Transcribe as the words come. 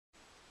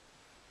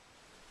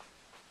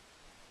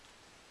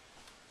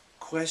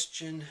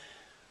Question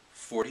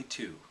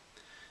 42.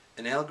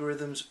 An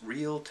algorithm's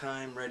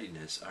real-time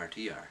readiness,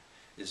 RTR,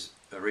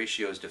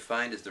 ratio is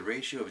defined as the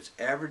ratio of its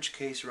average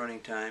case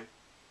running time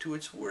to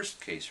its worst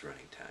case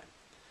running time.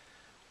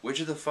 Which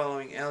of the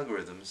following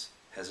algorithms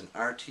has an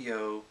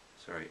RTR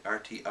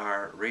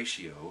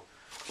ratio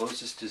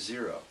closest to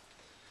 0?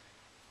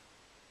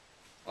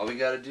 All we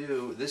got to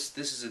do, this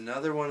is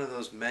another one of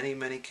those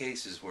many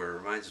cases where it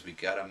reminds us we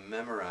got to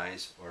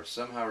memorize or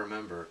somehow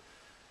remember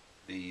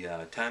the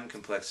time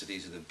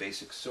complexities of the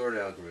basic sort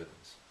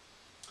algorithms.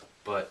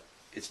 But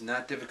it's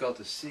not difficult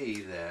to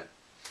see that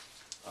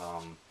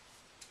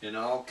in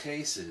all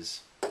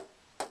cases,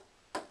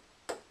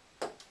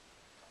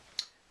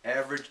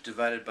 average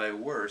divided by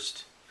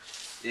worst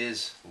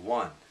is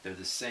 1. They're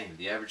the same.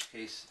 The average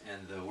case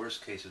and the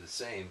worst case are the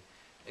same,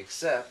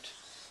 except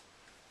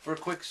for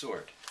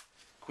Quicksort.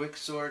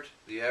 Quicksort,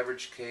 the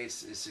average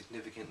case is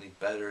significantly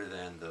better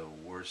than the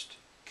worst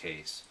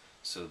case,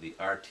 so the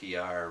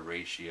RTR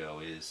ratio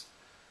is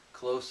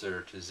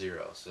closer to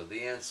 0. So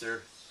the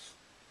answer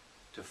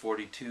to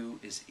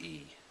 42 is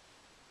E.